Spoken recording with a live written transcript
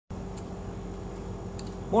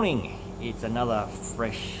Morning. It's another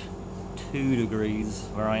fresh 2 degrees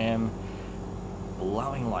where I am,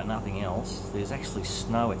 blowing like nothing else. There's actually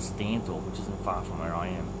snow at Stanthorpe, which isn't far from where I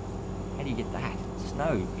am. How do you get that?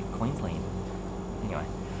 Snow in Queensland. Anyway,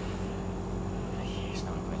 yeah,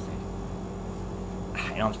 snow in Queensland.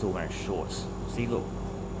 And I'm still wearing shorts. See, look,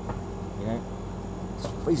 you know, it's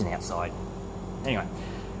freezing outside. Anyway,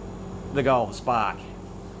 the goal, the spark.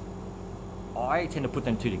 I tend to put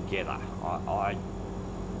them two together.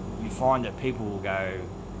 You find that people will go,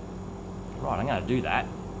 right, I'm going to do that,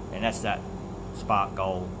 and that's that spark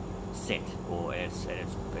goal set, or it's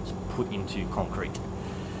put into concrete.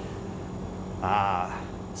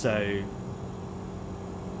 So,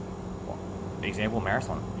 example,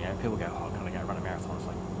 marathon. You know, people go, oh, I'm going to go run a marathon. It's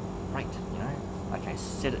like, great, you know, okay,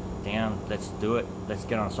 set it down, let's do it, let's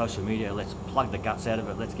get on social media, let's plug the guts out of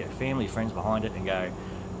it, let's get family, friends behind it, and go,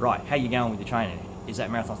 right, how you going with your training? Is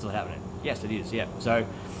that marathon still happening? Yes, it is, yeah. So,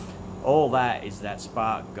 all that is that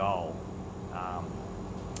spark goal.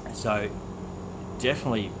 So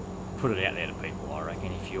definitely put it out there to people. I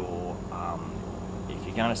reckon if you're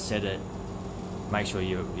going to set it, make sure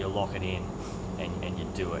you lock it in and you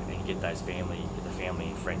do it, and you get the family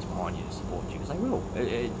and friends behind you to support you, because they will.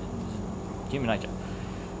 It's human nature.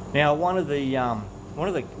 Now, one of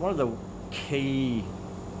the key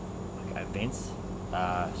events,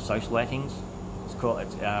 social outings,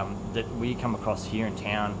 that we come across here in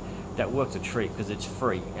town, that works a treat because it's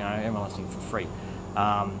free. You know, everyone listening for free,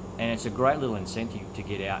 and it's a great little incentive to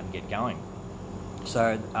get out and get going.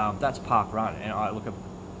 So that's Park Run, and I look at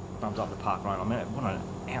thumbs up the Park Run. I mean, what an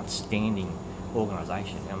outstanding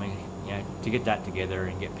organisation. I mean, you know, to get that together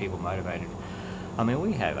and get people motivated. I mean,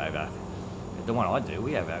 we have over, the one I do,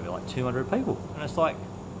 we have over like 200 people, and it's like,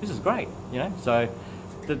 this is great, you know. So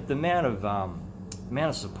the amount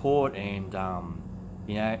of support and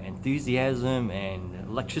you know, enthusiasm and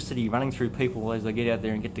electricity running through people as they get out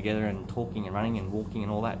there and get together and talking and running and walking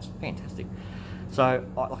and all that, it's fantastic. So,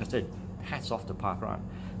 like I said, hats off to Park Run.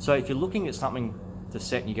 So if you're looking at something to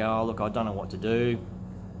set and you go, oh look, I don't know what to do,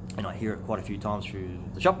 and I hear it quite a few times through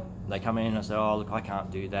the shop, they come in and I say, oh look, I can't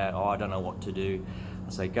do that, oh I don't know what to do. I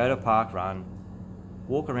say, go to Park Run,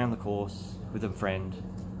 walk around the course with a friend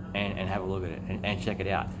and have a look at it and check it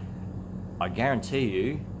out. I guarantee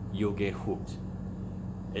you, you'll get hooked.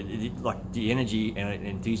 Like the energy and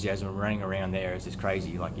enthusiasm running around there is just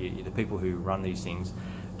crazy. Like the people who run these things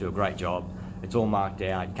do a great job. It's all marked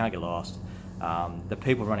out, you can't get lost. The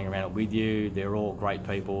people running around it with you, they're all great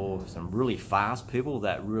people, some really fast people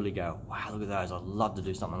that really go, wow, look at those, I'd love to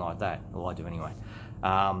do something like that. Well, I do anyway.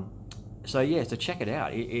 So yeah, so check it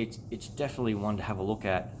out. It's definitely one to have a look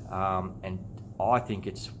at, and I think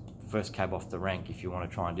it's first cab off the rank if you want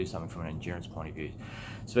to try and do something from an endurance point of view,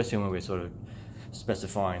 especially when we're sort of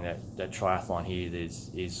specifying that triathlon here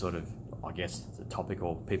is sort of, I guess, the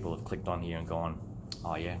topical. People have clicked on here and gone,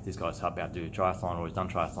 oh yeah, this guy's about to do a triathlon, or he's done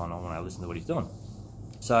triathlon, I want to listen to what he's doing.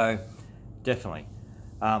 So definitely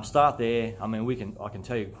start there. I mean, I can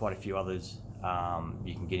tell you quite a few others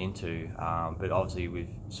you can get into, but obviously with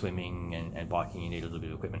swimming and biking you need a little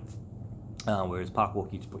bit of equipment, whereas park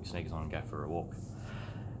walk, you just put your sneakers on and go for a walk.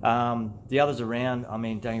 The others around, I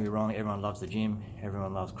mean, don't get me wrong, everyone loves the gym,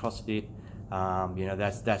 everyone loves CrossFit. You know,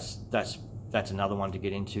 that's another one to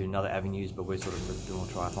get into, another avenues, but we're sort of doing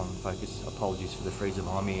triathlon focus. Apologies for the freezer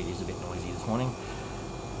behind me, it is a bit noisy this morning.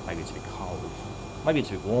 Maybe it's a bit cold, maybe it's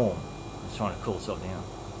a bit warm. It's trying to cool itself down.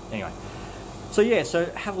 Anyway, so yeah, so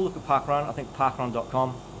have a look at Park Run. I think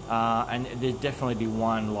parkrun.com, and there'd definitely be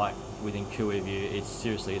one like within QE of you. It's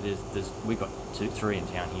seriously, we've got 3 in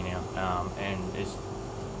town here now, and it's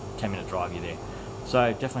 10-minute drive you there.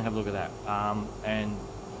 So definitely have a look at that. And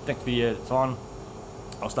thanks for your time.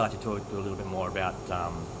 I'll start to talk a little bit more about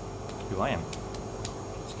who I am.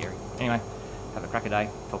 Scary. Anyway, have a cracker day.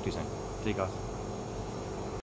 Talk to you soon. See you guys.